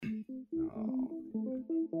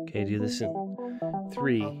Okay, do this in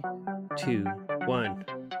 3, 2, 1.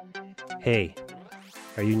 Hey,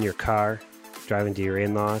 are you in your car driving to your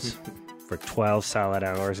in-laws for 12 solid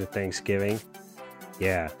hours of Thanksgiving?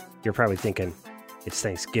 Yeah, you're probably thinking, it's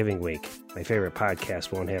Thanksgiving week. My favorite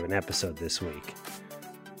podcast won't have an episode this week.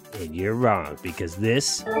 And you're wrong, because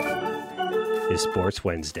this is Sports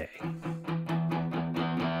Wednesday.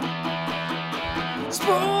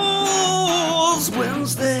 Sports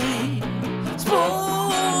Wednesday.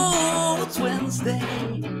 Sports Wednesday.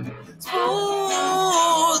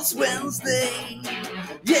 Sports Wednesday.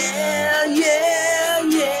 Yeah, yeah,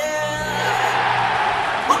 yeah.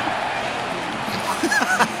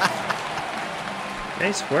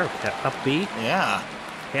 Nice work. Upbeat, Yeah.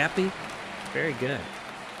 happy, very good.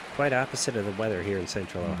 Quite opposite of the weather here in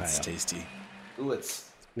Central Ohio. It's tasty. Ooh, it's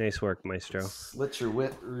Nice work, Maestro. what's your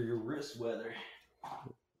wrist weather?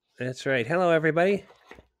 That's right. Hello, everybody.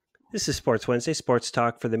 This is Sports Wednesday, sports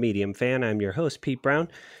talk for the medium fan. I'm your host, Pete Brown.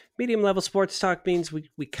 Medium level sports talk means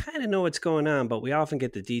we kind of know what's going on, but we often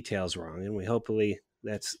get the details wrong, and hopefully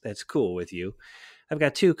that's cool with you. I've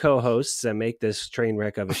got two co-hosts that make this train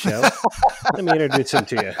wreck of a show. Let me introduce them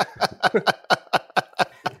to you.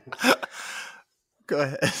 Go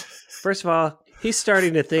ahead. First of all, he's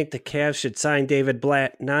starting to think the Cavs should sign David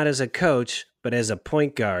Blatt not as a coach, but as a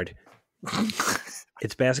point guard.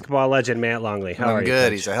 It's basketball legend Matt Longley. How are you? Good.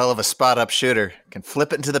 Coach? He's a hell of a spot-up shooter. Can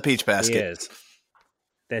flip it into the peach basket. He is.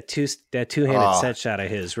 That two-handed set shot of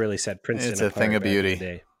his really set Princeton It's apart a thing of back in the beauty.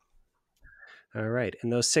 day. All right.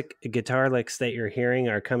 And those sick guitar licks that you're hearing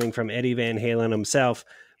are coming from Eddie Van Halen himself,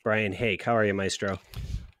 Brian Hake. How are you, Maestro?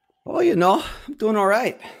 Well, you know, I'm doing all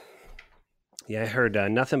right. Yeah, I heard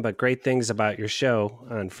nothing but great things about your show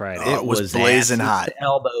on Friday. Oh, it was blazing hot.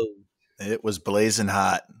 Elbow. It was blazing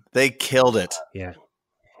hot. They killed it. Yeah.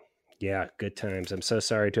 Yeah, good times. I'm so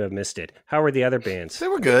sorry to have missed it. How were the other bands? They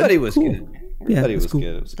were Everybody good. was good. Everybody was it's cool.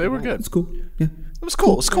 good. It was They were good. It's cool. Yeah. It was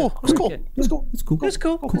cool. It was cool. It was cool. Yeah. It's cool. It's cool. It's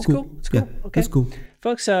cool. It's cool. It's cool. Yeah. Okay. It's cool.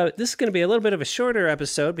 Folks, this is going to be a little bit of a shorter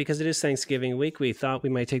episode because it is Thanksgiving week. We thought we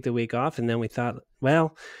might take the week off, and then we thought,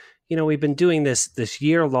 well, you know, we've been doing this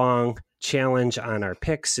year-long challenge on our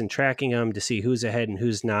picks and tracking them to see who's ahead and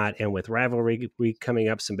who's not. And with rivalry week coming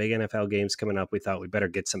up, some big NFL games coming up, we thought we better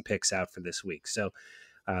get some picks out for this week. So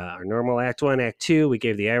our normal Act 1, Act 2, we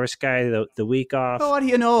gave the Irish guy the week off. Oh, what do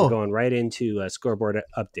you We're know? going right into scoreboard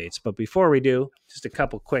updates. But before we do, just a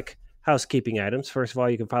couple quick housekeeping items. First of all,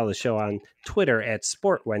 you can follow the show on Twitter at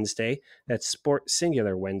Sport Wednesday. That's Sport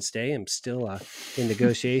Singular Wednesday. I'm still in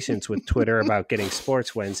negotiations with Twitter about getting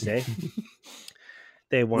Sports Wednesday.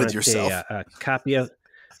 They want With yourself? a copy of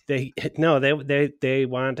they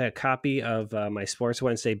want a copy of my Sports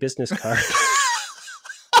Wednesday business card.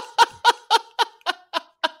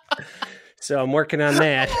 So I'm working on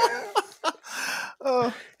that.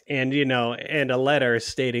 Oh, And, and a letter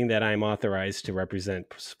stating that I'm authorized to represent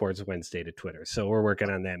Sports Wednesday to Twitter. So we're working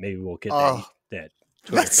on that. Maybe we'll get that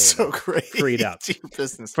Twitter that's so handle great. freed up Your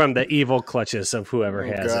business. from the evil clutches of whoever Oh,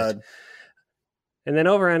 has it. God. And then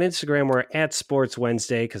over on Instagram, we're at Sports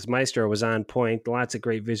Wednesday because Maestro was on point. Lots of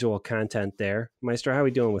great visual content there. Maestro, how are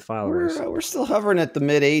we doing with followers? We're still hovering at the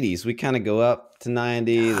mid 80s. We kind of go up to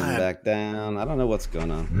 90, God. then back down. I don't know what's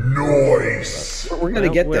going on. Nice. We're going to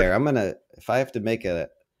Well, get we're- there. If I have to make an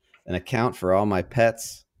account for all my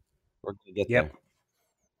pets, we're going to get Yep.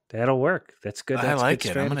 there. That'll work. That's good. I That's like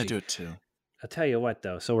good it. I'm going to strategy. do it too. I'll tell you what,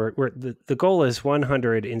 though. So we're the goal is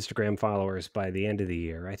 100 Instagram followers by the end of the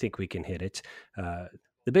year. I think we can hit it.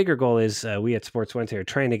 The bigger goal is we at Sports Wednesday are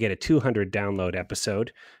trying to get a 200 download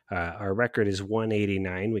episode. Our record is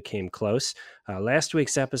 189. We came close. Last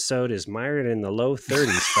week's episode is mired in the low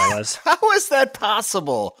 30s, fellas. How is that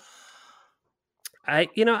possible? I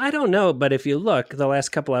don't know, but if you look, the last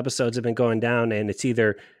couple episodes have been going down, and it's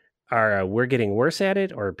either we're getting worse at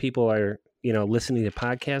it, or people are listening to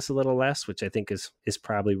podcasts a little less, which I think is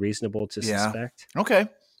probably reasonable to Yeah. suspect. Okay.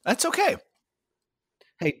 That's okay.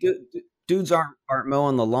 Hey, dudes aren't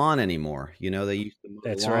mowing the lawn anymore. They used to mow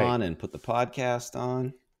That's the right. lawn and put the podcast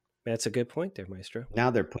on. That's a good point there, Maestro.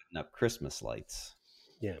 Now they're putting up Christmas lights.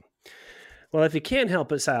 Yeah. Well, if you can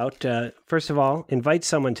help us out, first of all, invite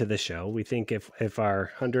someone to the show. We think if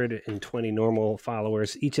our 120 normal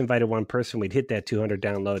followers each invited one person, we'd hit that 200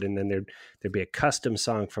 download, and then there'd be a custom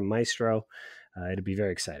song from Maestro. It'd be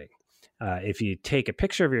very exciting. If you take a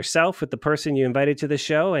picture of yourself with the person you invited to the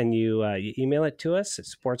show and you email it to us at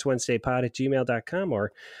sportswednesdaypod@gmail.com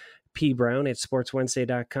or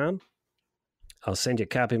pbrown@sportswednesday.com, I'll send you a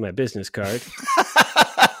copy of my business card.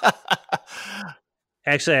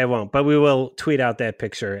 Actually, I won't, but we will tweet out that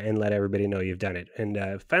picture and let everybody know you've done it.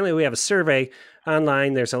 And finally, we have a survey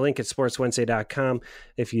online. There's a link at sportswednesday.com.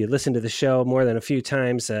 If you listen to the show more than a few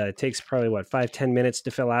times, it takes probably, 5-10 minutes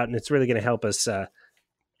to fill out, and it's really going to help us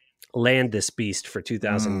land this beast for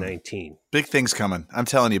 2019. Big things coming. I'm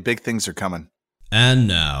telling you, big things are coming. And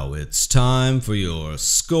now it's time for your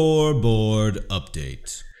scoreboard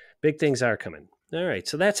update. Big things are coming. All right,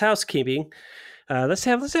 so that's housekeeping. Let's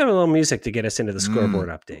have a little music to get us into the scoreboard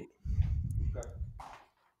update.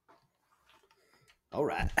 All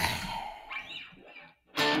right.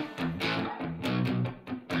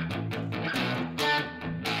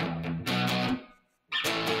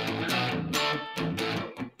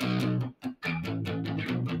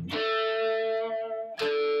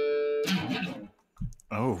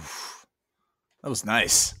 Oh, that was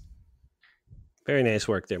nice. Very nice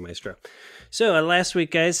work there, Maestro. So last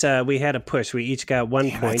week, guys, we had a push. We each got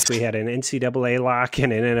 1 point. We had an NCAA lock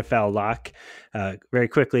and an NFL lock. Very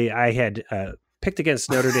quickly, I had picked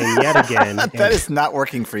against Notre Dame yet again. That is not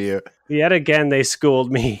working for you. Yet again, they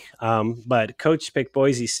schooled me. But Coach picked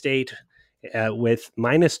Boise State with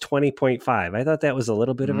minus 20.5. I thought that was a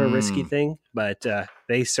little bit of a risky thing, but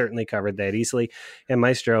they certainly covered that easily. And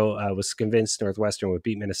Maestro was convinced Northwestern would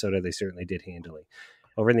beat Minnesota. They certainly did handily.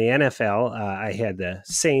 Over in the NFL, I had the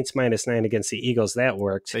Saints minus 9 against the Eagles. That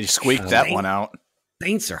worked. They squeaked that one out.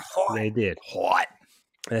 Saints are hot. They did. What?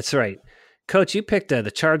 That's right. Coach, you picked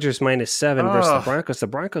the Chargers minus 7 versus the Broncos. The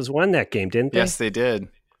Broncos won that game, didn't they? Yes, they did.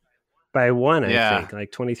 By 1, I think,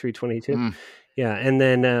 like 23-22. Yeah, and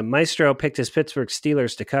then Maestro picked his Pittsburgh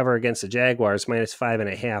Steelers to cover against the Jaguars minus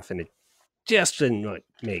 5.5, and it just didn't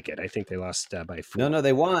make it. I think they lost by 4. No,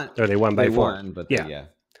 they won. Or they won by 4. Won, but yeah.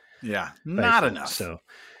 Yeah, not enough. So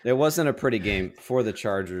it wasn't a pretty game for the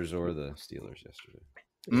Chargers or the Steelers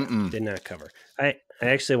yesterday. Did not cover. I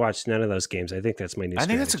actually watched none of those games. I think that's my new strategy. I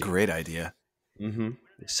think that's a great idea. Mm-hmm.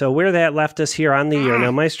 So where that left us here on the year.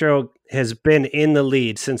 Now, Maestro has been in the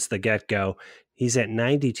lead since the get-go. He's at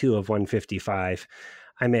 92 of 155.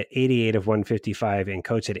 I'm at 88 of 155, and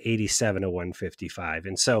Coach at 87 of 155.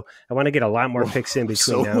 And so I want to get a lot more picks in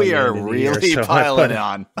between now and we the are end of the really year. piling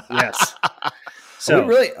on. Yes. So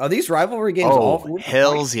are these rivalry games all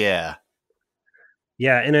hells yeah.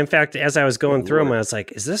 Yeah, and in fact, as I was going through them, I was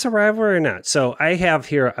like, is this a rivalry or not? So I have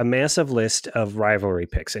here a massive list of rivalry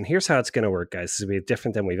picks, and here's how it's going to work, guys. This will be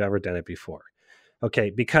different than we've ever done it before.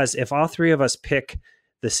 Okay, because if all three of us pick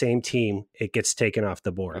the same team, it gets taken off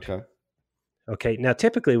the board. Okay, now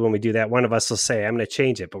typically when we do that, one of us will say, I'm going to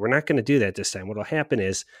change it, but we're not going to do that this time. What will happen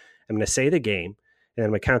is I'm going to say the game, and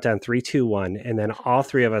then we count down 3, 2, 1, and then all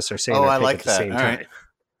three of us are saying our pick at the same time. Right.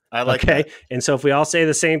 I like that. that. And so if we all say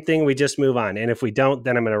the same thing, we just move on. And if we don't,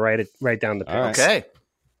 then I'm going to write down the picks. Right. Okay.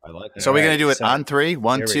 I like that. So we're going to do it So, on 3,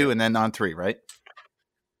 1, here we 2, go. and then on 3, right?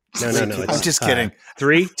 No. I'm just kidding.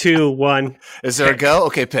 3, 2, 1. Is there a go?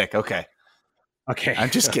 Okay, pick. Okay. Okay. I'm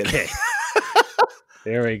just kidding. Okay.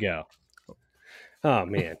 There we go. Oh,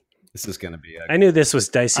 man. This is going to be. I knew this was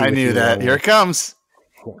dicey. I with knew you that. all Here it comes.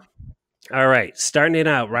 All right. Starting it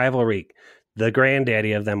out, rivalry. The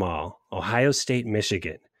granddaddy of them all. Ohio State,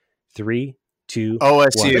 Michigan. 3, 2,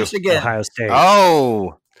 OSU. 1. Michigan. Ohio State.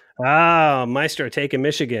 Oh. Maestro taking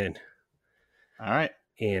Michigan. All right.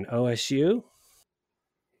 And OSU.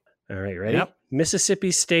 All right, ready? Yep.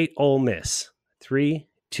 Mississippi State, Ole Miss. 3,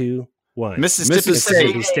 2, 1.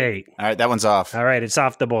 Mississippi State. All right, that one's off. All right, it's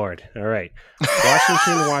off the board. All right.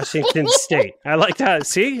 Washington State. I like that.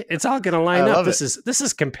 See, it's all going to line up. This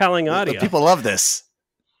is compelling audio. People love this.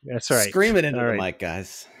 That's right. Scream it into All the right. mic,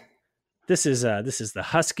 guys. This is the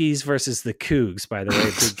Huskies versus the Cougs, by the way.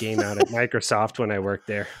 A big game out at Microsoft when I worked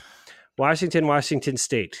there. Washington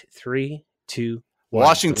State. 3, 2, 1.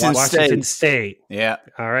 Washington State. Yeah.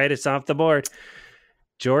 All right, it's off the board.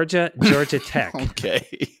 Georgia Tech. Okay.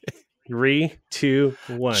 3, 2,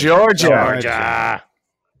 1. Georgia.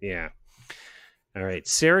 Yeah. All right.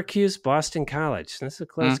 Syracuse, Boston College. That's a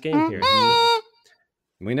close game here.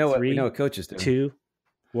 We know what 3, Coach is doing. 2,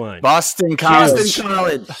 1. Boston College. All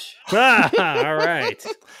right.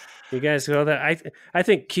 You guys go that. I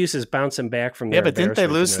think Cuse is bouncing back from their Yeah, but didn't they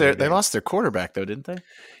lose They they lost their quarterback though, didn't they?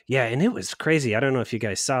 Yeah, and it was crazy. I don't know if you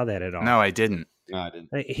guys saw that at all. No, I didn't. No, I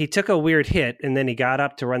didn't. He took a weird hit, and then he got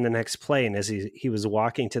up to run the next play, and as he was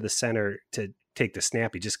walking to the center to take the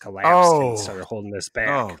snap, he just collapsed and started holding this back.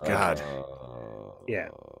 Oh God. Yeah.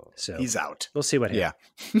 So He's out. we'll see what happens.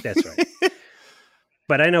 Yeah. That's right.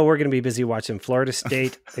 But I know we're going to be busy watching Florida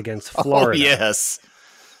State against Florida. Oh, yes.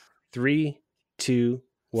 3, 2,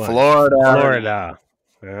 1. Florida.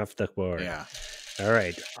 Off the board. Yeah. All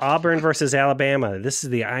right. Auburn versus Alabama. This is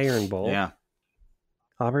the Iron Bowl. Yeah.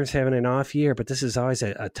 Auburn's having an off year, but this is always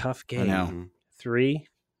a tough game. know. Mhm. 3,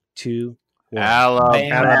 2, 1.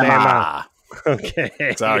 Alabama.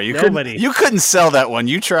 Okay. Sorry, you Nobody. couldn't sell that one.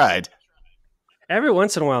 You tried. Every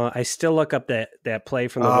once in a while, I still look up that play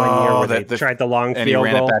from the 1 year where they tried the long And he field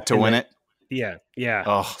ran goal it back to win it. Yeah.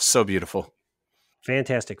 Oh, so beautiful.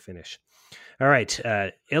 Fantastic finish. All right.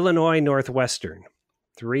 Illinois Northwestern.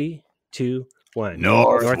 3, 2, 1.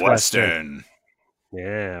 Northwestern.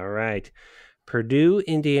 Yeah. All right. Purdue,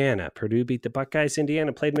 Indiana. Purdue beat the Buckeyes.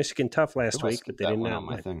 Indiana played Michigan tough last Ooh, I week, skipped but they that did one not on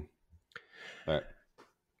my win. thing. All right.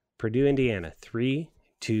 Purdue, Indiana. 3,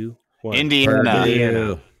 2, 1. Indiana.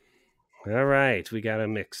 Indiana. All right. We got a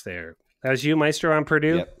mix there. That was you, Maestro, on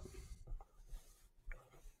Purdue? Yep.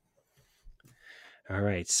 All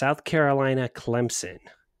right. South Carolina, Clemson.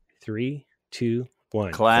 3, 2,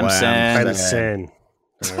 1. Clemson. Clemson.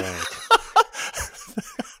 All right.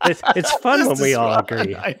 It's fun when we all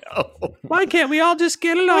agree. I know. Why can't we all just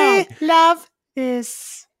get along? love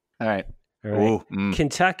this. All right. All right. Ooh, mm.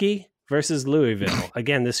 Kentucky versus Louisville.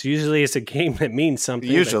 Again, this usually is a game that means something.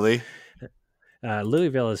 but, Usually.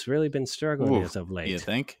 Louisville has really been struggling Ooh, as of late. You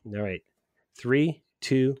think? All right. 3,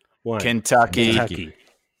 2, 1. Kentucky.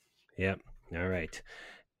 Yep. All right.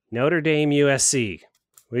 Notre Dame, USC.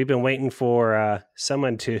 We've been waiting for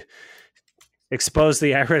someone to expose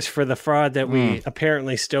the Irish for the fraud that we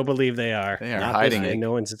apparently still believe they are. They are Not hiding this it. And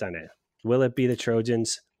no one's done it. Will it be the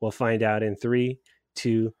Trojans? We'll find out in 3,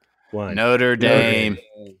 2, 1. Notre Dame.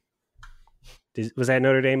 Was that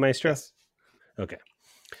Notre Dame, Maestro? Yes. Okay.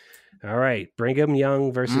 All right. Brigham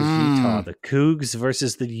Young versus Utah. The Cougs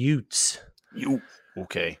versus the Utes. You.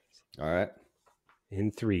 Okay. All right.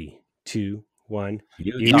 In 3, 2, 1.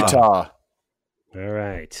 Utah. All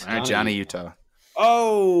right. All right, Johnny Utah.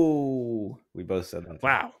 Oh, we both said that.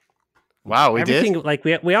 Wow. Wow, we Everything did? like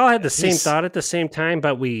we all had the same Yes. thought at the same time,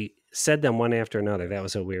 but we said them one after another. That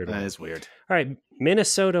was a weird That one. is weird. All right.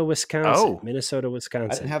 Minnesota, Wisconsin. Oh. Minnesota, I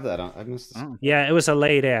Wisconsin. didn't have that on. I missed. Oh. Yeah, it was a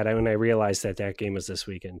late ad when I realized that game was this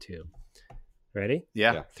weekend too. Ready?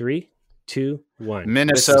 Yeah. Yeah. 3, 2, 1.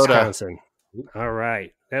 Minnesota. Wisconsin. All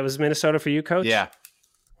right. That was Minnesota for you, Coach? Yeah.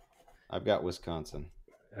 I've got Wisconsin.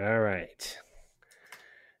 All right.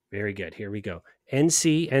 Very good. Here we go.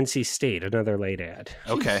 NC State, another late ad.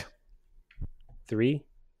 Okay. 3,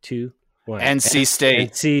 2, 1. NC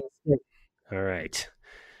State. NC State. All right.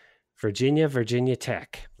 Virginia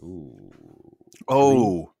Tech. Ooh.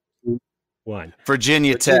 Oh, 1.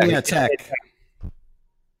 Virginia Tech. Virginia Tech.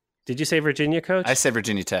 Did you say Virginia, Coach? I said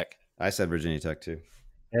Virginia Tech. I said Virginia Tech too.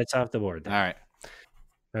 That's off the board. All right.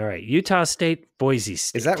 All right. Utah State, Boise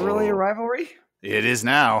State. Is that really a rivalry? It is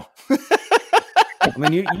now. I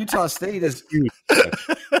mean, Utah State is huge.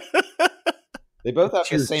 They both have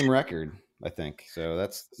the Huge. same record, I think. So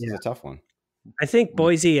this is a tough one. I think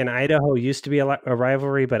Boise and Idaho used to be a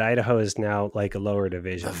rivalry, but Idaho is now like a lower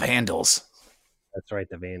division. The Vandals. That's right,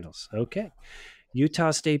 the Vandals. Okay.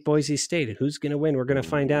 Utah State, Boise State. Who's going to win? We're going to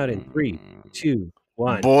find out in 3, 2,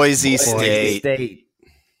 1. Boise State.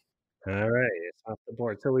 All right. It's off the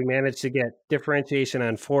board. So we managed to get differentiation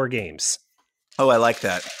on 4 games. Oh, I like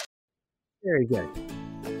that. Very good.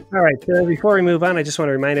 All right. So before we move on, I just want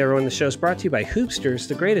to remind everyone the show's brought to you by Hoopsters,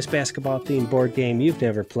 the greatest basketball-themed board game you've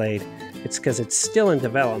never played. It's because it's still in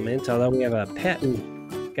development, although we have got a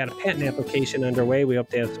patent application underway. We hope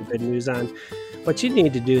to have some good news on. What you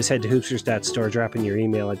need to do is head to hoopsters.store, drop in your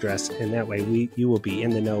email address, and that way you will be in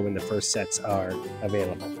the know when the first sets are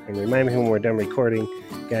available. And remind me when we're done recording,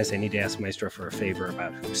 guys, I need to ask Maestro for a favor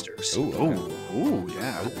about Hoopsters. Ooh,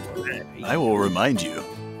 yeah. I will remind you.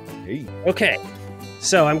 Okay.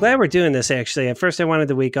 So I'm glad we're doing this, actually. At first, I wanted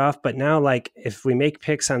the week off, but now, like, if we make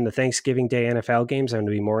picks on the Thanksgiving Day NFL games, I'm going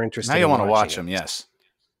to be more interested. Now you in want to watch watching them, yes.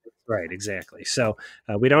 Right, exactly. So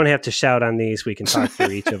we don't have to shout on these. We can talk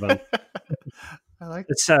through each of them. I like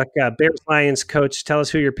Let's talk Bears Lions. Coach, tell us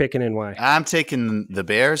who you're picking and why. I'm taking the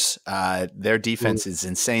Bears. Their defense is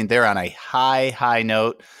insane. They're on a high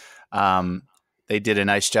note. They did a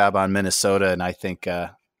nice job on Minnesota, and I think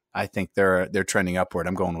they're trending upward.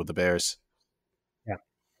 I'm going with the Bears. Yeah.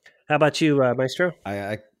 How about you, Maestro?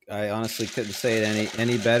 I honestly couldn't say it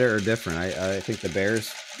any better or different. I think the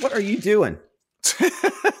Bears. What are you doing,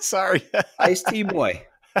 Sorry. Ice T boy?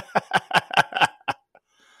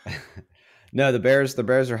 No, the Bears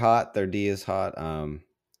are hot. Their D is hot.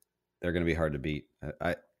 They're going to be hard to beat.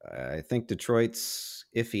 I think Detroit's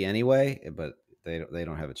iffy anyway, but they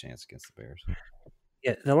don't have a chance against the Bears.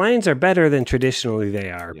 Yeah, the Lions are better than traditionally they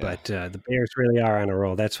are, Yeah. but the Bears really are on a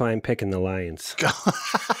roll. That's why I'm picking the Lions.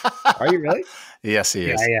 Are you really? Yes, he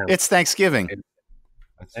is. I am. It's Thanksgiving.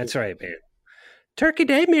 That's right, man. Turkey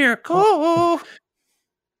Day miracle.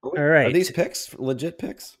 All right. Are these picks legit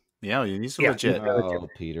picks? Yeah, these are Yeah. legit. Oh,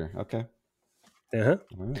 Peter. Okay. Uh-huh.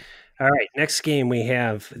 All right. All right. Next game, we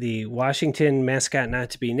have the Washington mascot not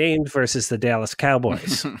to be named versus the Dallas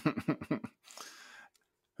Cowboys.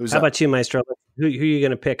 Who's How up? about you, Maestro? Who are you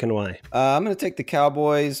going to pick and why? I'm going to take the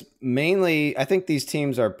Cowboys. Mainly, I think these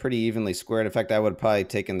teams are pretty evenly squared. In fact, I would have probably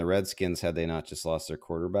taken the Redskins had they not just lost their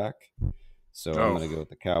quarterback. So I'm going to go with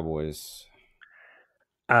the Cowboys.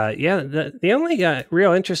 The only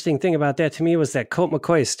real interesting thing about that to me was that Colt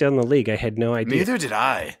McCoy is still in the league. I had no idea. Neither did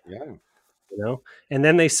I. Yeah. You know, and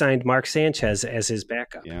then they signed Mark Sanchez as his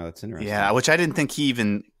backup. Yeah, that's interesting. Yeah, which I didn't think he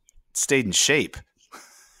even stayed in shape.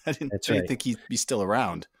 I didn't think he'd be still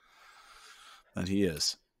around. But he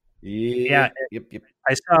is. Yeah. Yep.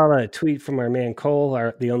 I saw a tweet from our man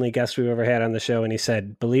Cole, the only guest we've ever had on the show, and he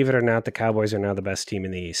said, "Believe it or not, the Cowboys are now the best team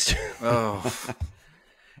in the East." Oh,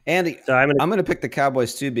 Andy, So I'm going to pick the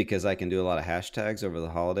Cowboys too because I can do a lot of hashtags over the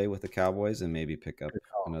holiday with the Cowboys and maybe pick up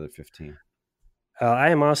another 15. I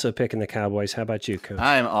am also picking the Cowboys. How about you, Coach?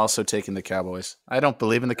 I am also taking the Cowboys. I don't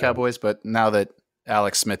believe in the Cowboys, but now that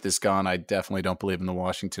Alex Smith is gone, I definitely don't believe in the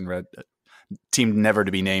Washington Red team never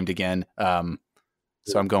to be named again.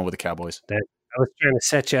 So I'm going with the Cowboys. I was trying to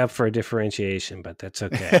set you up for a differentiation, but that's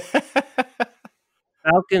okay.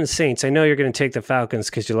 Falcons, Saints. I know you're going to take the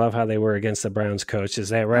Falcons because you love how they were against the Browns, Coach. Is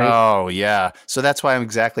that right? Oh, yeah. So that's why I'm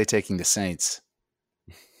exactly taking the Saints.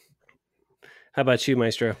 How about you,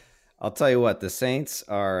 Maestro? I'll tell you what, the Saints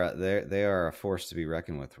are they are a force to be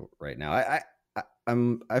reckoned with right now. I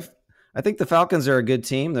think the Falcons are a good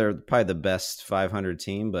team. They're probably the best 500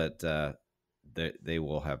 team, but they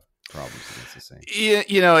will have problems against the Saints.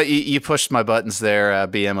 You pushed my buttons there,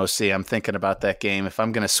 BMOC. I'm thinking about that game. If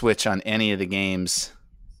I'm going to switch on any of the games,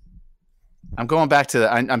 I'm going back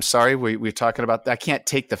to I'm sorry, we're talking about. I can't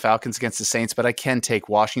take the Falcons against the Saints, but I can take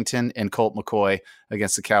Washington and Colt McCoy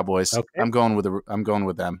against the Cowboys. Okay. I'm going with them.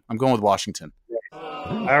 I'm going with Washington.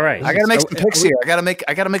 All right, I got to make some picks here. I got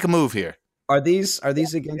to make a move here. Are these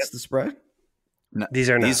against the spread? No, these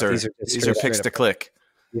are not. These are picks to click.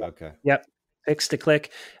 Okay. Yep. Picks to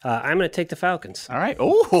click. I'm going to take the Falcons. All right.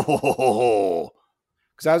 Oh,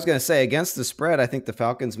 because I was going to say against the spread, I think the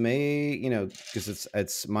Falcons may, because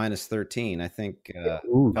it's minus 13. I think.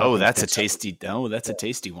 That's a tasty. No, that's a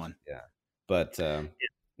tasty one. Yeah, but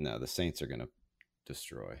no, the Saints are going to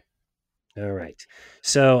destroy. All right.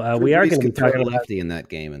 So we are going to be talking about lefty in that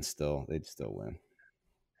game, and they'd still win.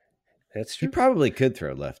 That's true. You probably could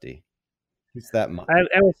throw lefty. It's that much. I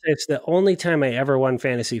would say it's the only time I ever won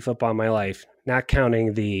fantasy football in my life, not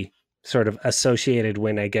counting the sort of associated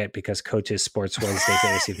win I get because Coach's Sports Wednesday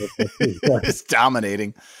fantasy football. It's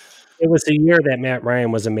dominating. It was the year that Matt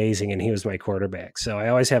Ryan was amazing and he was my quarterback. So I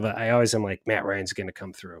always am like, Matt Ryan's going to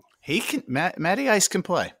come through. He can. Matty Ice can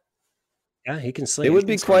play. Yeah, he can slay. It would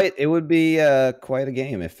be quite a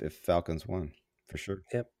game if Falcons won for sure.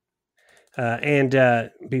 Yep. And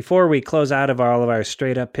before we close out of all of our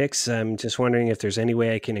straight up picks, I'm just wondering if there's any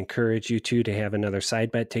way I can encourage you two to have another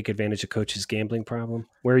side bet, take advantage of Coach's gambling problem.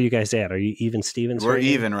 Where are you guys at? Are you even, Stevens? We're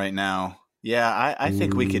even right now. Yeah, I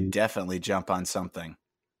think we could definitely jump on something.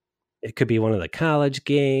 It could be one of the college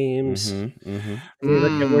games. Look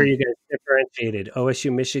at where you guys differentiated.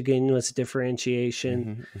 OSU, Michigan was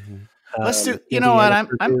differentiation. Let's do. You know what?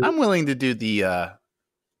 I'm willing to do the.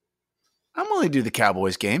 I'm willing to do the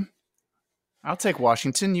Cowboys game. I'll take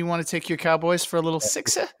Washington. You want to take your Cowboys for a little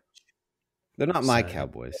sixer? They're not my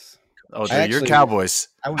Cowboys. Oh, they're your Cowboys.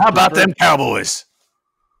 How about them Cowboys?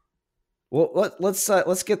 Well,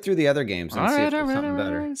 let's get through the other games and see if there's something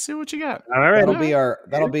better. Right. See what you got. All right,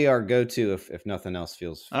 that'll be our go-to if nothing else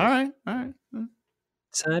feels. All right.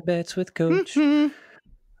 Side bets with Coach. All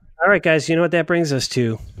right, guys. You know what that brings us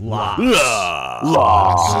to? Locks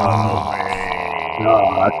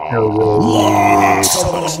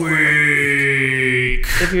of the week.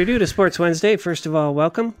 If you're new to Sports Wednesday, first of all,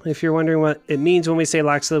 welcome. If you're wondering what it means when we say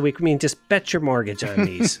locks of the week, we mean just bet your mortgage on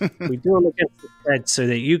these. We do them against the spread so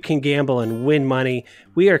that you can gamble and win money.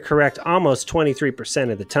 We are correct almost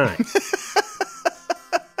 23% of the time.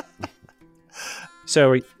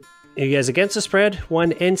 So you guys against the spread?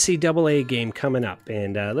 One NCAA game coming up.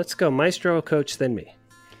 And let's go Maestro, Coach, then me.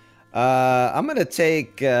 I'm going to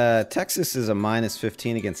take Texas is a minus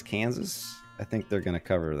 15 against Kansas. I think they're going to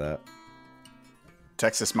cover that.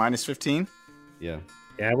 Texas minus 15? Yeah.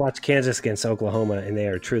 Yeah, I watched Kansas against Oklahoma, and they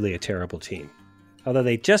are truly a terrible team. Although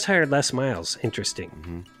they just hired Les Miles.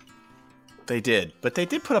 Interesting. They did. But they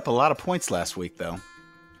did put up a lot of points last week, though.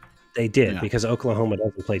 They did, because Oklahoma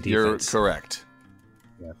doesn't play defense. You're correct.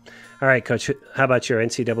 All right, Coach. How about your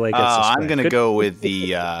NCAA against the I'm spread? going to Good. go with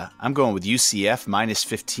I'm going with UCF minus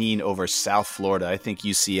 15 over South Florida. I think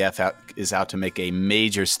UCF is out to make a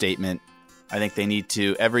major statement. I think they need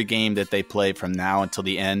to, every game that they play from now until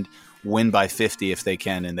the end, win by 50 if they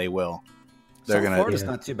can, and they will. They're going Florida's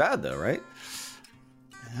not too bad though, right?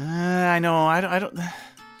 I know. I don't.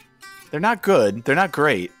 They're not good. They're not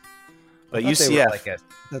great. But UCF. I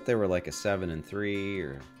thought they were like a 7-3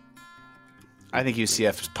 or. I think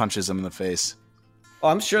UCF punches them in the face. Oh,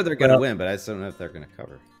 I'm sure they're going to win, but I just don't know if they're going to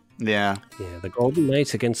cover. Yeah. Yeah, the Golden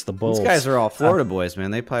Knights against the Bulls. These guys are all Florida boys,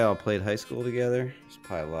 man. They probably all played high school together. There's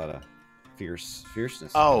probably a lot of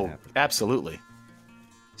fierceness. Oh, absolutely.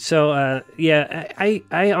 So,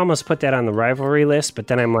 I almost put that on the rivalry list, but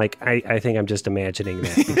then I'm like, I think I'm just imagining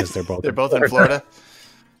that because they're both They're both in Florida?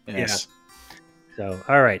 Yes. So,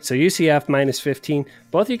 all right. So UCF minus 15.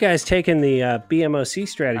 Both you guys taking the BMOC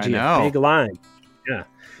strategy I know. of big line. Yeah.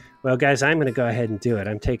 Well, guys, I'm going to go ahead and do it.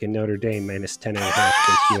 I'm taking Notre Dame minus 10.5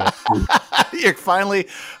 against USC. You're finally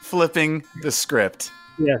flipping the script.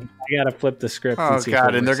 Yeah, I got to flip the script. Oh, and see God.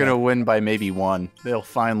 if it And they're works going to out. win by maybe one. They'll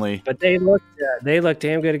finally. But they looked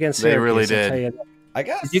damn good against They Syracuse, really I'll did. tell you that. I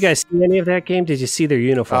guess. Did you guys see any of that game? Did you see their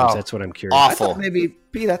uniforms? Oh, That's what I'm curious. I awful. thought maybe,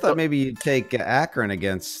 Pete, maybe you'd take Akron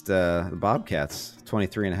against the Bobcats,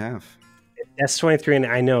 23.5. That's 23, and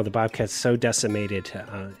I know the Bobcats so decimated.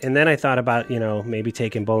 And then I thought about, maybe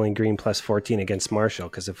taking Bowling Green plus 14 against Marshall,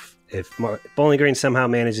 because if Bowling Green somehow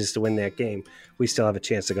manages to win that game, we still have a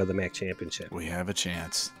chance to go to the MAC championship. We have a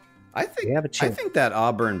chance. I think We have a I chance. think that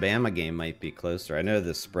Auburn-Bama game might be closer. I know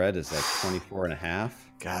the spread is like 24.5.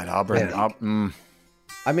 God, Auburn. Yeah.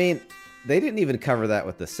 I mean, they didn't even cover that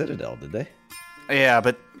with the Citadel, did they? Yeah,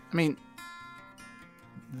 but, I mean,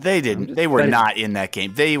 they didn't. They were not in that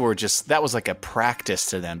game. They were just, that was like a practice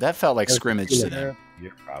to them. That felt like scrimmage to them.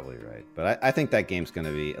 You're probably right. But I think that game's going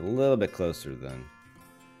to be a little bit closer than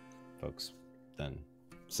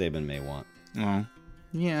Saban may want. Oh,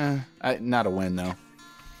 yeah. Not a win, though.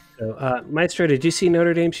 So, Maestro, did you see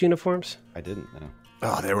Notre Dame's uniforms? I didn't know.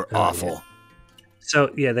 Oh, they were Oh, awful.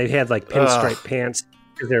 So, yeah, they had like pinstripe pants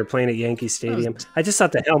because they were playing at Yankee Stadium. I just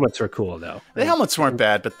thought the helmets were cool, though. The helmets weren't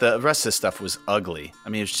bad, but the rest of the stuff was ugly. I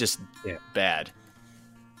mean, it was just bad.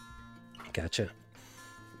 Gotcha.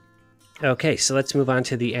 Okay, so let's move on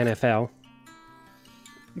to the NFL.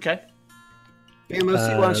 Okay.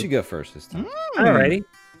 BMOC, why don't you go first this time? Alrighty.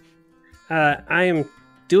 I am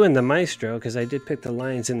doing the Maestro because I did pick the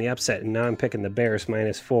Lions in the upset, and now I'm picking the Bears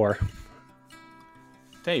minus 4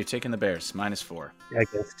 Hey, you're taking the Bears, minus 4.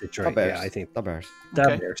 against Detroit. The Bears. Yeah, I think The Bears. the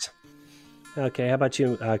Okay. Bears. Okay, how about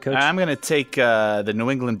you, Coach? I'm going to take the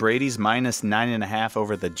New England Brady's minus 9.5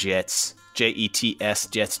 over the Jets. Jets,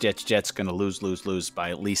 Jets, going to lose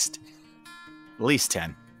by at least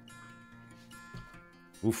 10.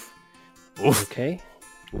 Oof. Okay.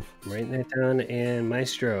 I'm writing that down. And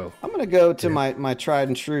Maestro. I'm going to go to my tried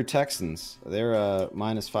and true Texans. They're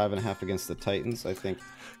minus 5.5 against the Titans, I think.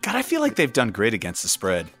 God, I feel like they've done great against the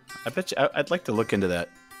spread. I bet you, I'd like to look into that.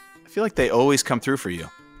 I feel like they always come through for you.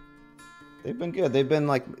 They've been good. They've been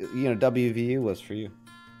like, WVU was for you.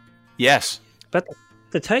 Yes. But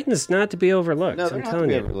the Titans not to be overlooked. No, they're I'm not to telling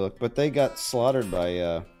be you. overlooked, but they got slaughtered by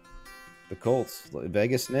the Colts.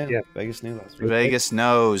 Vegas knew. Yeah. Vegas knew last week. Vegas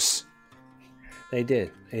knows. They did.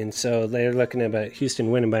 And so they're looking at Houston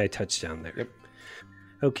winning by a touchdown there. Yep.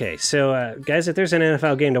 Okay, so guys, if there's an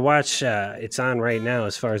NFL game to watch, it's on right now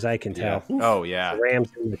as far as I can tell. Oh, yeah. The Rams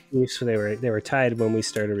and the Chiefs, they were tied when we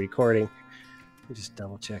started recording. Let me just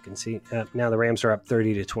double check and see. Now the Rams are up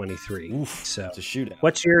 30-23. So It's a shootout.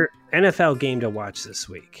 what's your NFL game to watch this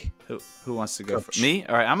week? Who wants to go Coach. for me?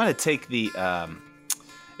 All right, I'm going to take the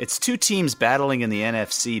it's two teams battling in the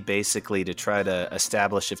NFC basically to try to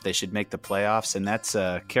establish if they should make the playoffs, and that's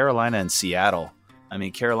Carolina and Seattle. I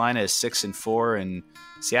mean, Carolina is 6-4 and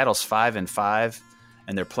Seattle's 5-5,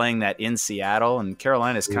 and they're playing that in Seattle, and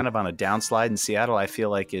Carolina is kind of on a downslide, and Seattle I feel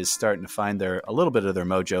like is starting to find a little bit of their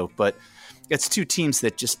mojo, but it's two teams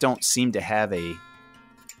that just don't seem to have an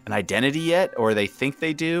identity yet, or they think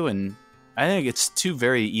they do, and I think it's two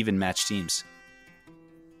very even matched teams.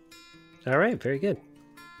 All right, very good.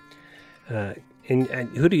 And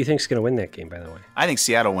who do you think is going to win that game, by the way? I think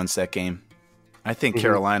Seattle wins that game. I think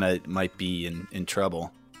Carolina might be in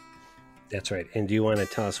trouble. That's right. And do you want to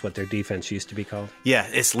tell us what their defense used to be called? Yeah,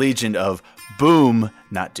 it's Legion of Boom,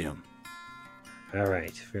 not Doom. All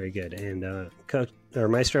right, very good. And Coach or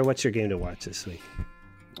Maestro, what's your game to watch this week?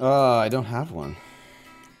 I don't have one.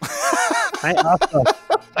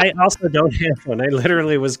 I also don't have one. I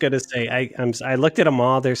literally was going to say I looked at them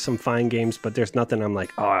all. There's some fine games, but there's nothing I'm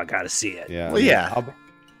like, oh, I got to see it. Yeah. Well, yeah.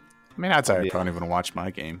 mean, that's all right. I probably going to watch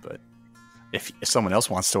my game, but if someone else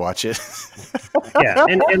wants to watch it, Yeah,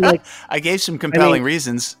 and like I gave some compelling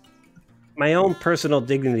reasons. My own personal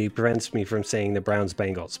dignity prevents me from saying the Browns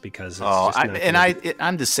Bengals because it's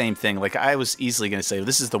I'm the same thing. Like I was easily going to say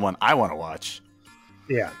this is the one I want to watch.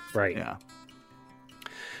 Yeah, right. Yeah,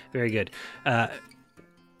 very good.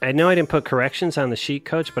 I know I didn't put corrections on the sheet,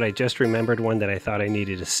 Coach, but I just remembered one that I thought I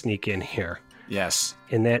needed to sneak in here. Yes,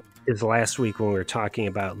 and that is last week when we were talking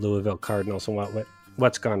about Louisville Cardinals and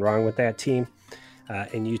what's gone wrong with that team.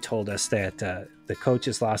 And you told us that the coach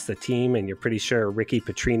has lost the team, and you're pretty sure Ricky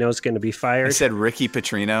Petrino is going to be fired. I said Ricky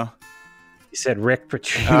Petrino. You said Rick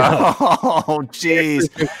Petrino. Oh, jeez.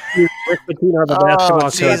 Rick Petrino, the basketball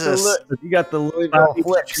Jesus. coach. You got the Louisville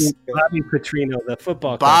Flips. Bobby Petrino, the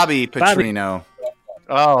football coach. Bobby Petrino.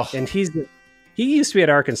 Oh. And he used to be at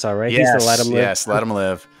Arkansas, right? Yes, He's the let him live. Yes, let him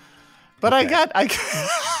live. But Okay. I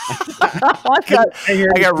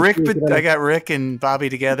got Rick and Bobby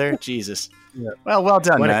together. Jesus. Yeah. Well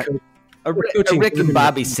done, Matt. A Rick and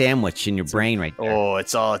Bobby sandwich in your brain right there. Oh,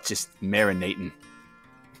 it's all just marinating.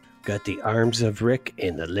 Got the arms of Rick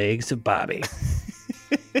and the legs of Bobby.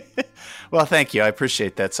 Well, thank you. I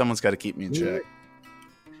appreciate that. Someone's got to keep me in check.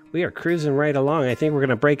 We are cruising right along. I think we're going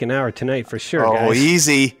to break an hour tonight for sure, Oh, guys.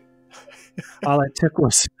 easy. All it took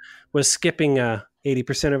was skipping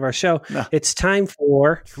 80% of our show. No. It's time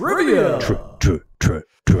for Trivia.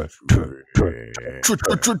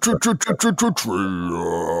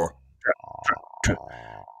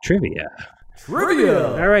 trivia.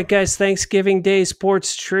 Trivia. All right, guys. Thanksgiving Day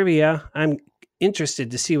sports trivia. I'm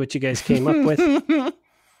interested to see what you guys came up with. I'm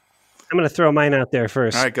going to throw mine out there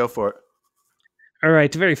first. All right, go for it. All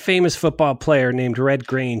right, a very famous football player named Red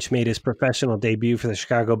Grange made his professional debut for the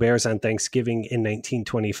Chicago Bears on Thanksgiving in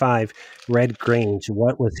 1925. Red Grange,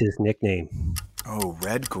 what was his nickname? Oh,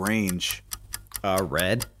 Red Grange.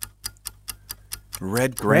 Red.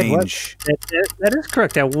 Red Grange. That is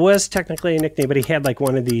correct. That was technically a nickname, but he had like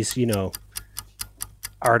one of these,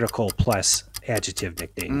 article plus adjective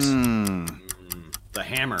nicknames. The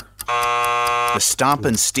Hammer. The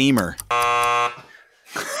Stompin' Steamer.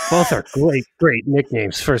 Both are great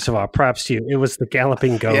nicknames. First of all, props to you. It was the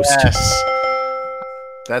Galloping Ghost. Yes.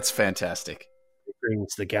 That's fantastic.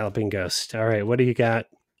 It's the Galloping Ghost. All right, what do you got?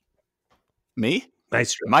 Me?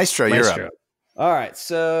 Maestro, you're up. All right,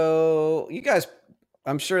 so you guys,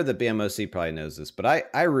 I'm sure that BMOC probably knows this, but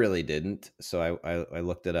I really didn't, so I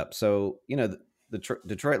looked it up. So, the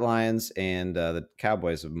Detroit Lions and the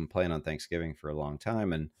Cowboys have been playing on Thanksgiving for a long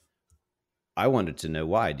time, and I wanted to know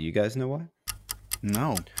why. Do you guys know why?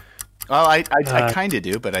 No. Well, I kind of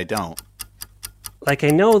do, but I don't. Like I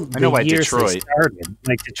know why years they Detroit. started.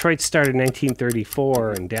 Like Detroit started in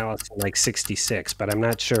 1934 and Dallas in like 66, but I'm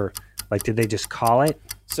not sure. Like, did they just call it?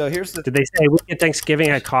 So here's the Did they say we get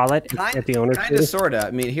Thanksgiving? I call it at the owner's kind of sort of.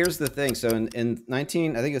 I mean, here's the thing. So in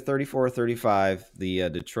 34 or 35, the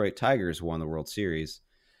Detroit Tigers won the World Series,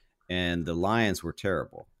 and the Lions were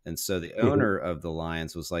terrible. And so the owner of the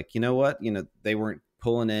Lions was like, you know what? They weren't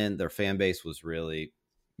pulling in. Their fan base was really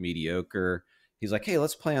mediocre. He's like, hey,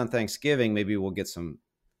 let's play on Thanksgiving. Maybe we'll get some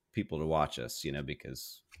people to watch us,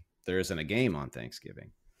 because there isn't a game on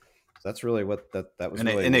Thanksgiving. So that's really what that was.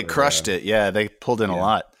 And it crushed it. Yeah, they pulled in a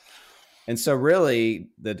lot. And so really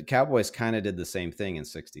the Cowboys kind of did the same thing in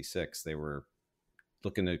 66. They were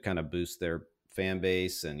looking to kind of boost their fan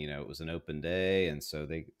base, and, it was an open day. And so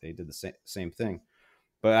they did the same thing.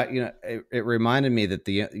 But it reminded me that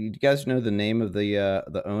you guys know the name of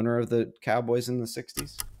the owner of the Cowboys in the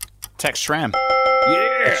 60s? Tex Schramm.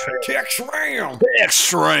 Yeah, Tex Schramm. Tex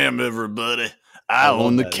Schramm, everybody. I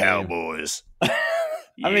own the that Cowboys.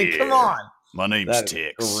 I mean, come on. My name's That is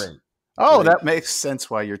Tex. great. Oh, Great. that makes sense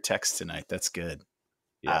why you're Tex tonight. That's good.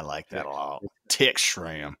 Yeah, I like that a lot. Tex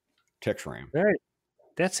Schramm. Tex Schramm. All right.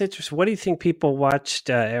 That's interesting. What do you think people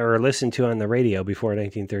watched or listened to on the radio before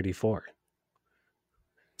 1934?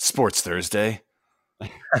 Sports Thursday.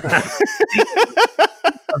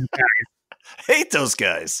 Hate those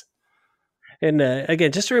guys. And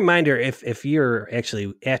again, just a reminder, if you're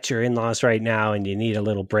actually at your in-laws right now and you need a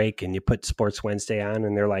little break and you put Sports Wednesday on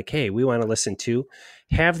and they're like, hey, we want to listen too,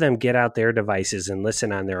 have them get out their devices and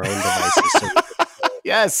listen on their own devices.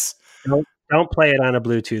 Yes. Don't play it on a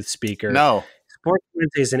Bluetooth speaker. No. Sports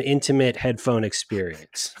Wednesday is an intimate headphone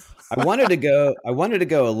experience. I wanted to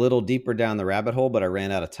go a little deeper down the rabbit hole, but I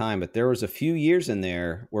ran out of time. But there was a few years in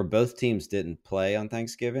there where both teams didn't play on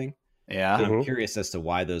Thanksgiving. Yeah. I'm curious as to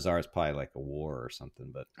why those are. It's probably like a war or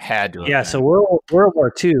something, but Had to. Yeah, so World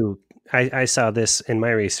War II, I saw this in my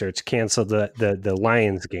research, canceled the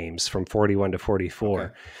Lions games from 41 to 44.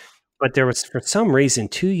 Okay. But there was, for some reason,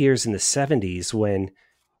 2 years in the 70s when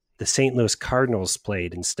the St. Louis Cardinals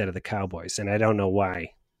played instead of the Cowboys, and I don't know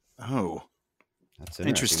why. Oh, That's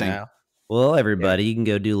interesting. Now. Well, everybody, you can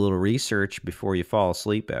go do a little research before you fall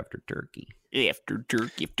asleep after turkey. After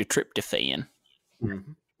tryptophan.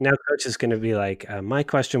 Now Coach is going to be like, my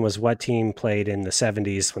question was what team played in the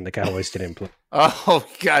 70s when the Cowboys didn't play? Oh,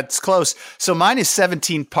 God, it's close. So mine is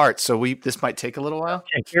 17 parts, so this might take a little while.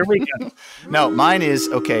 Okay, here we go. No, mine is,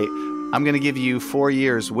 okay, I'm going to give you 4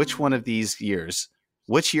 years. Which one of these years,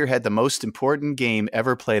 which year had the most important game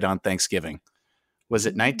ever played on Thanksgiving? Was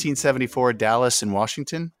it 1974 Dallas and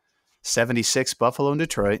Washington, 76 Buffalo and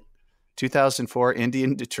Detroit, 2004 Indy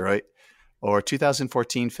and Detroit, or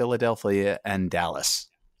 2014 Philadelphia and Dallas?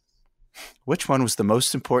 Which one was the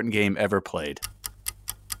most important game ever played?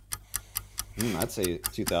 I'd say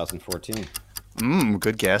 2014.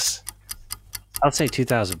 Good guess. I'll say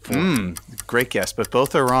 2004. Great guess, but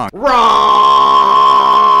both are wrong. Wrong!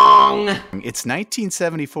 It's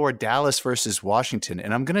 1974 Dallas versus Washington,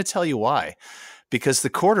 and I'm going to tell you why. Because the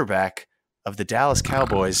quarterback of the Dallas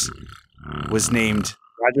Cowboys was named...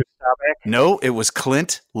 Roger Staubach? No, it was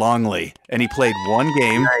Clint Longley, and he played one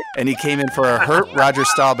game, and he came in for a hurt Roger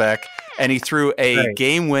Staubach, and he threw a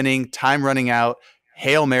game-winning, time-running-out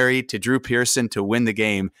Hail Mary to Drew Pearson to win the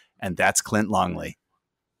game, and that's Clint Longley.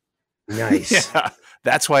 Nice. Yeah,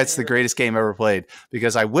 that's why it's the greatest game ever played,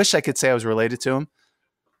 because I wish I could say I was related to him,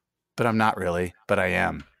 but I'm not really, but I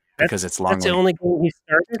am, because it's Longley. That's the only game he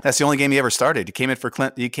started? That's the only game he ever started. He came in for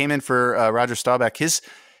He came in for Roger Staubach. His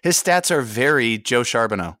stats are very Joe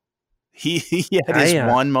Charbonneau. He had his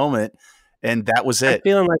one moment, and that was it. I'm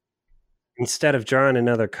feeling like instead of drawing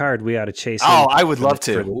another card, we ought to chase him. Oh, I would love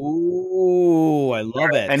to. Ooh, I love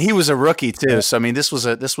it. And he was a rookie too, so I mean, this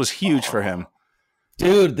was huge for him.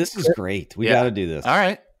 Dude, this is great. We got to do this. All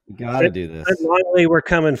right, we got to do this. Longley, we're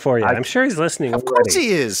coming for you. I'm sure he's listening. Of course he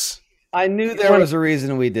is. I knew there was a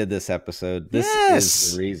reason we did this episode. This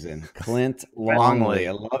is the reason. Clint Longley.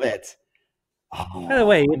 I love it. Oh, by the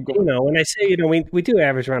way, when I say, we do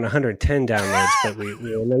average around 110 downloads, but we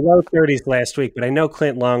were in the low 30s last week. But I know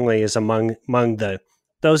Clint Longley is among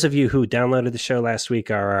those of you who downloaded the show last week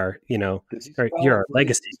are our, you're our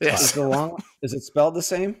legacy. Yes. Is it spelled the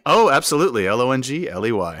same? Oh, absolutely. Longley.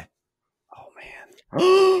 Oh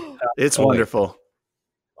man, it's wonderful.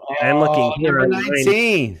 I'm looking here. Number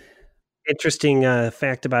 19. Interesting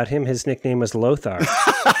fact about him: his nickname was Lothar.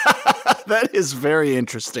 That is very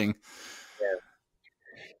interesting.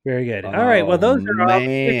 Very good. All right. Well, those are all.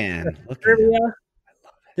 Man,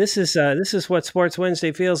 This is what Sports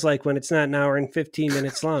Wednesday feels like when it's not an hour and 15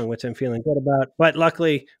 minutes long, which I'm feeling good about. But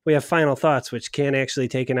luckily, we have final thoughts, which can actually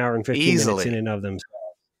take an hour and 15 minutes in and of themselves.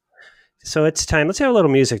 So it's time. Let's have a little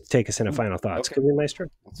music to take us into final thoughts. Okay. Can we, Maestro?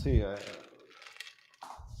 Let's see.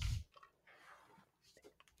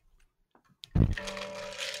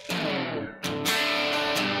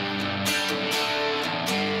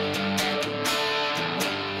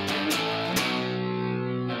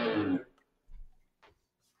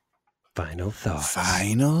 Final thoughts.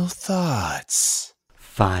 Final thoughts.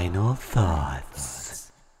 Final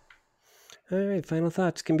thoughts. All right. Final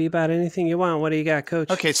thoughts can be about anything you want. What do you got,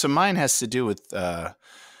 Coach? Okay, so mine has to do with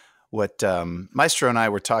what Maestro and I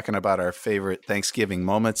were talking about our favorite Thanksgiving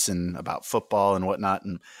moments and about football and whatnot.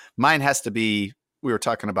 And mine has to be, we were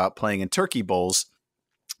talking about playing in turkey bowls.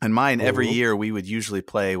 And mine, every year we would usually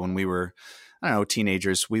play when we were,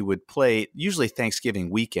 teenagers. We would play usually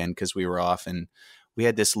Thanksgiving weekend because we were off. And we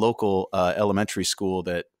had this local elementary school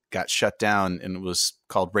that got shut down, and it was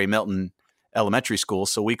called Ray Milton Elementary School.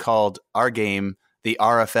 So we called our game the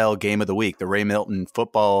RFL Game of the Week, the Ray Milton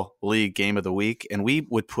Football League Game of the Week. And we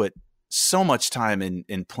would put so much time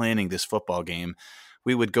in planning this football game.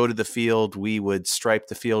 We would go to the field. We would stripe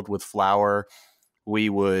the field with flour. We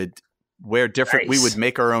would wear different. Nice. We would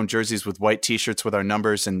make our own jerseys with white T-shirts with our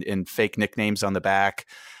numbers and fake nicknames on the back.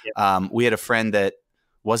 Yep. We had a friend that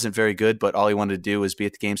wasn't very good, but all he wanted to do was be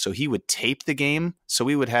at the game. So he would tape the game. So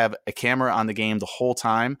we would have a camera on the game the whole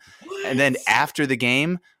time. What? And then after the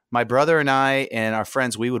game, my brother and I and our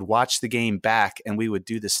friends, we would watch the game back and we would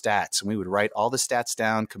do the stats and we would write all the stats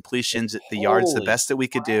down, completions, the yards, the best that we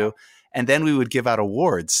could do. And then we would give out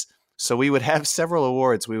awards. So we would have several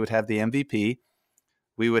awards. We would have the MVP.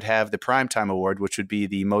 We would have the Primetime Award, which would be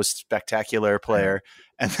the most spectacular player.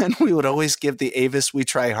 And then we would always give the Avis We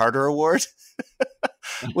Try Harder Award,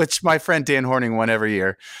 which my friend Dan Horning won every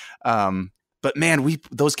year. But man,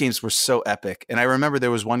 those games were so epic. And I remember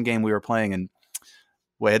there was one game we were playing, and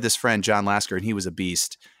I had this friend, John Lasker, and he was a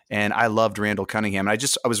beast. And I loved Randall Cunningham. And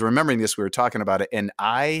I was remembering this. We were talking about it. And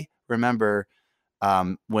I remember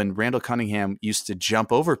when Randall Cunningham used to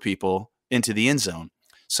jump over people into the end zone.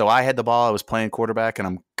 So I had the ball. I was playing quarterback, and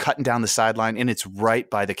I'm cutting down the sideline, and it's right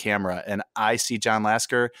by the camera. And I see John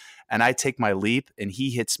Lasker, and I take my leap, and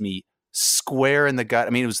he hits me square in the gut. I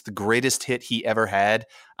mean, it was the greatest hit he ever had.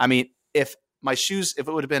 I mean, if it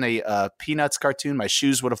would have been a Peanuts cartoon, my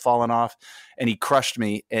shoes would have fallen off, and he crushed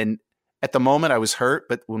me. And at the moment, I was hurt,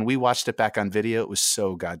 but when we watched it back on video, it was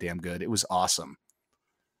so goddamn good. It was awesome.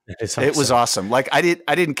 It was awesome. Like I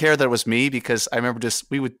didn't care that it was me, because I remember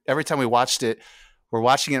every time we watched it, we're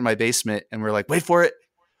watching it in my basement, and we're like, wait for it.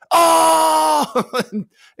 Oh,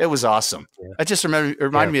 it was awesome. Yeah. I just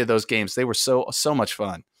reminded me of those games. They were so much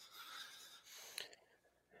fun.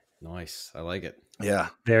 Nice. I like it. Yeah.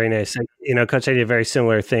 Very nice. And, Coach, I did a very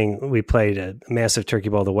similar thing. We played a massive turkey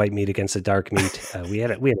bowl, the white meat against the dark meat. We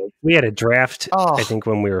had a draft, I think,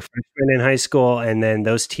 when we were freshmen in high school, and then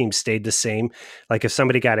those teams stayed the same. Like if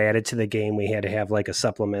somebody got added to the game, we had to have like a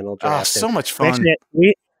supplemental draft. Oh, so much fun.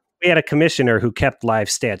 We had a commissioner who kept live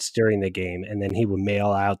stats during the game, and then he would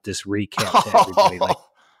mail out this recap to everybody. Like,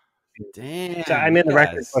 damn. So I'm in the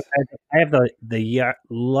record book. I have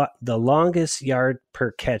the longest yard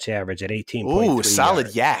per catch average at 18.3. Ooh,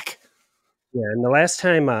 solid yards. yak. Yeah, and the last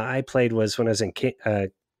time I played was when I was in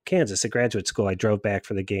Kansas at graduate school. I drove back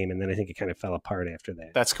for the game, and then I think it kind of fell apart after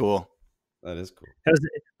that. That's cool. That is cool.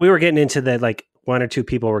 We were getting into the, like, one or two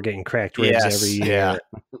people were getting cracked ribs every year. Yeah.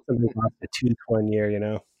 Somebody lost a tooth one year,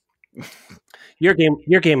 Your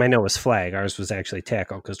game I know was flag. Ours was actually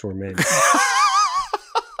tackle because we're men.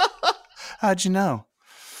 How'd you know?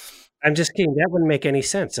 I'm just kidding. That wouldn't make any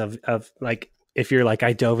sense of like, if you're like,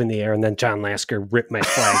 I dove in the air and then John Lasker ripped my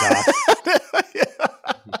flag off.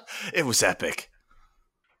 It was epic.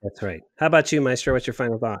 That's right. How about you, Maestro? What's your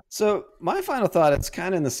final thought? So my final thought, it's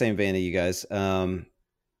kind of in the same vein of you guys.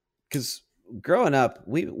 Because growing up,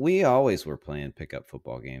 we always were playing pickup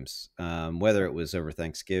football games, whether it was over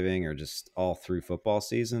Thanksgiving or just all through football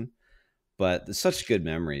season. But there's such good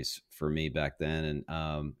memories for me back then.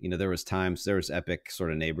 And, there was epic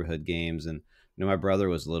sort of neighborhood games. And, my brother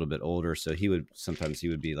was a little bit older, so he would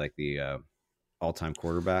be like the all-time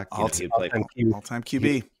quarterback. All-time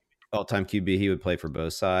QB. All-time QB. He would play for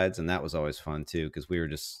both sides. And that was always fun, too, because we were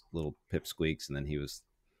just little pipsqueaks. And then he was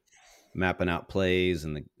mapping out plays,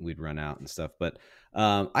 and we'd run out and stuff. But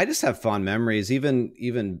I just have fond memories,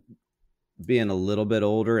 even being a little bit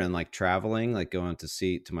older and like traveling, like going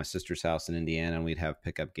to my sister's house in Indiana, and we'd have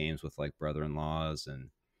pickup games with like brother-in-laws and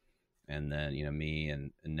then, me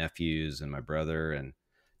and nephews and my brother, and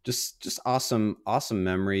just awesome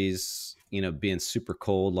memories, being super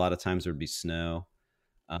cold. A lot of times there'd be snow.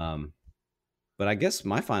 But I guess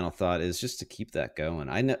my final thought is just to keep that going.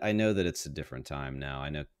 I know that it's a different time now. I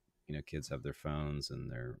know, kids have their phones and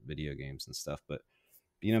their video games and stuff, but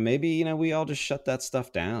maybe, we all just shut that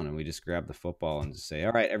stuff down and we just grab the football and just say,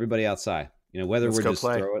 all right, everybody outside, whether Let's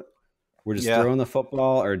we're just throwing the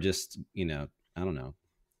football or just, I don't know,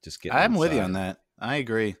 just get. I'm with you on that. I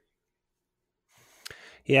agree.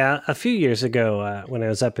 Yeah. A few years ago, when I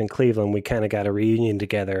was up in Cleveland, we kind of got a reunion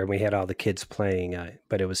together and we had all the kids playing,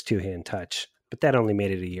 but it was 2-hand touch, but that only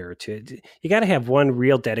made it a year or two. You got to have one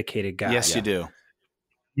real dedicated guy. Yes, you do.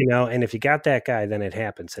 And if you got that guy, then it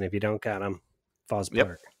happens. And if you don't got him, falls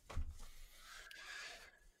apart.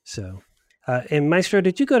 So, and Maestro,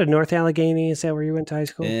 did you go to North Allegheny? Is that where you went to high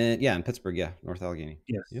school? Yeah, in Pittsburgh. Yeah, North Allegheny.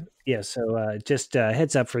 Yes. Yeah. So, just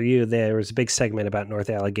heads up for you. There was a big segment about North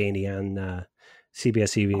Allegheny on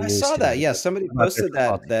CBS Evening News. I saw that. Yeah, somebody posted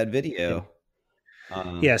that video.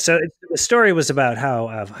 Yeah. So the story was about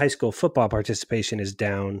how high school football participation is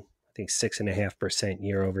down, I think 6.5%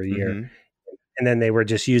 year over year. Mm-hmm. And then they were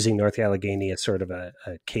just using North Allegheny as sort of a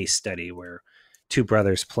case study where two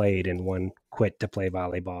brothers played and one quit to play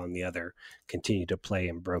volleyball and the other continued to play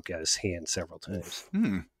and broke his hand several times.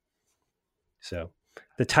 So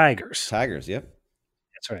the Tigers. Yep.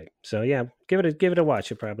 That's right. So yeah, give it a watch.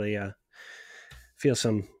 You'll probably feel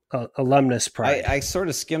some alumnus pride. I sort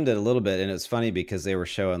of skimmed it a little bit, and it's funny because they were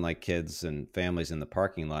showing like kids and families in the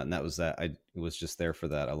parking lot, and I was just there for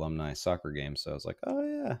that alumni soccer game. So I was like, oh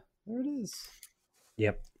yeah, there it is.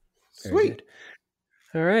 Yep. Sweet.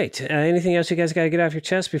 All right. Anything else you guys got to get off your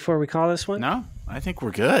chest before we call this one? No, I think we're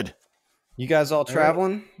good. You guys all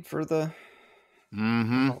traveling for the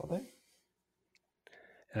holiday?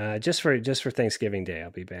 Just for Thanksgiving Day. I'll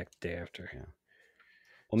be back the day after. Yeah.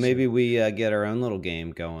 Well, maybe we get our own little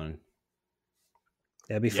game going.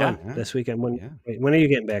 That'd be fun this weekend. When are you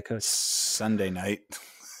getting back, Coach? Sunday night.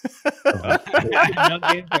 Can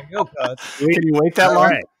you wait that long?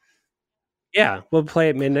 Right. Yeah, we'll play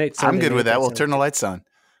at midnight. Sunday I'm good with night. that. We'll turn the lights on.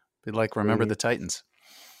 Be like, remember the Titans.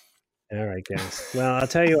 All right, guys. Well, I'll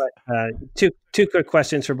tell you what. Two quick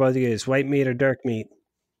questions for both of you: is white meat or dark meat?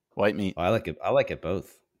 White meat. I like it. I like it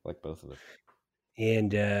both. I like both of it.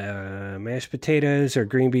 And mashed potatoes or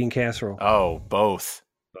green bean casserole? Oh, both.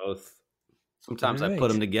 Both. Sometimes I Right. put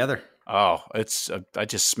them together. Oh, it's I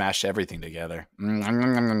just smash everything together.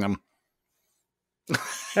 All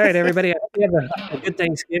right, everybody. I hope you have a good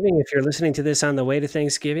Thanksgiving. If you're listening to this on the way to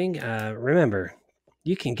Thanksgiving, remember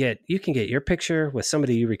you can get your picture with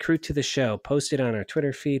somebody you recruit to the show. Post it on our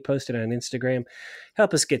Twitter feed. Post it on Instagram.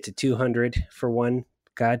 Help us get to 200 for one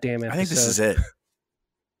goddamn episode. I think this is it.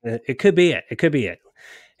 It could be it. It could be it.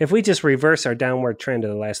 If we just reverse our downward trend of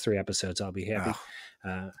the last 3 episodes, I'll be happy. Oh.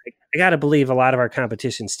 I got to believe a lot of our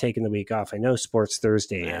competition's taking the week off. I know Sports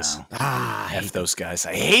Thursday is. No. F those guys.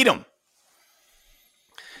 I hate them.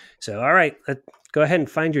 So, all right, go ahead and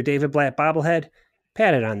find your David Blatt bobblehead,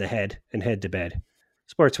 pat it on the head, and head to bed.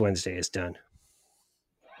 Sports Wednesday is done.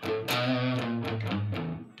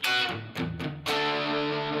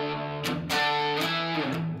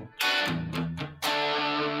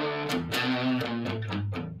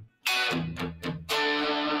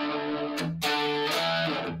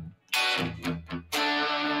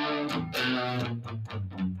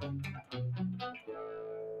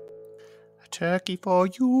 A turkey for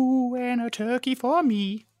you and a turkey for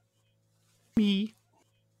me. Me.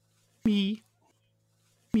 Me.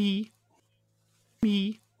 Me.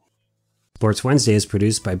 Me. Sports Wednesday is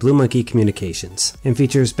produced by Blue Monkey Communications and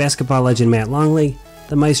features basketball legend Matt Longley,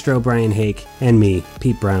 the maestro Brian Hake, and me,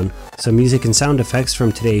 Pete Brown. Some music and sound effects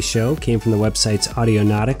from today's show came from the websites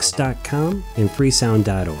audionautics.com and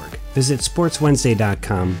freesound.org. Visit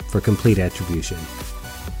sportswednesday.com for complete attribution.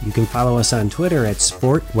 You can follow us on Twitter at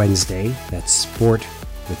Sport Wednesday, that's sport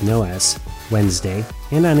with no S, Wednesday,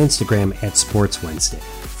 and on Instagram at Sports Wednesday.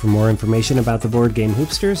 For more information about the board game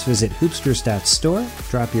Hoopsters, visit hoopsters.store,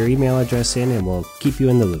 drop your email address in, and we'll keep you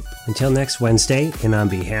in the loop. Until next Wednesday, and on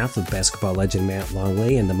behalf of basketball legend Matt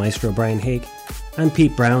Longley and the maestro Brian Hake, I'm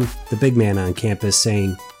Pete Brown, the big man on campus,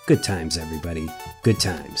 saying, good times, everybody. Good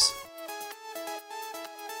times.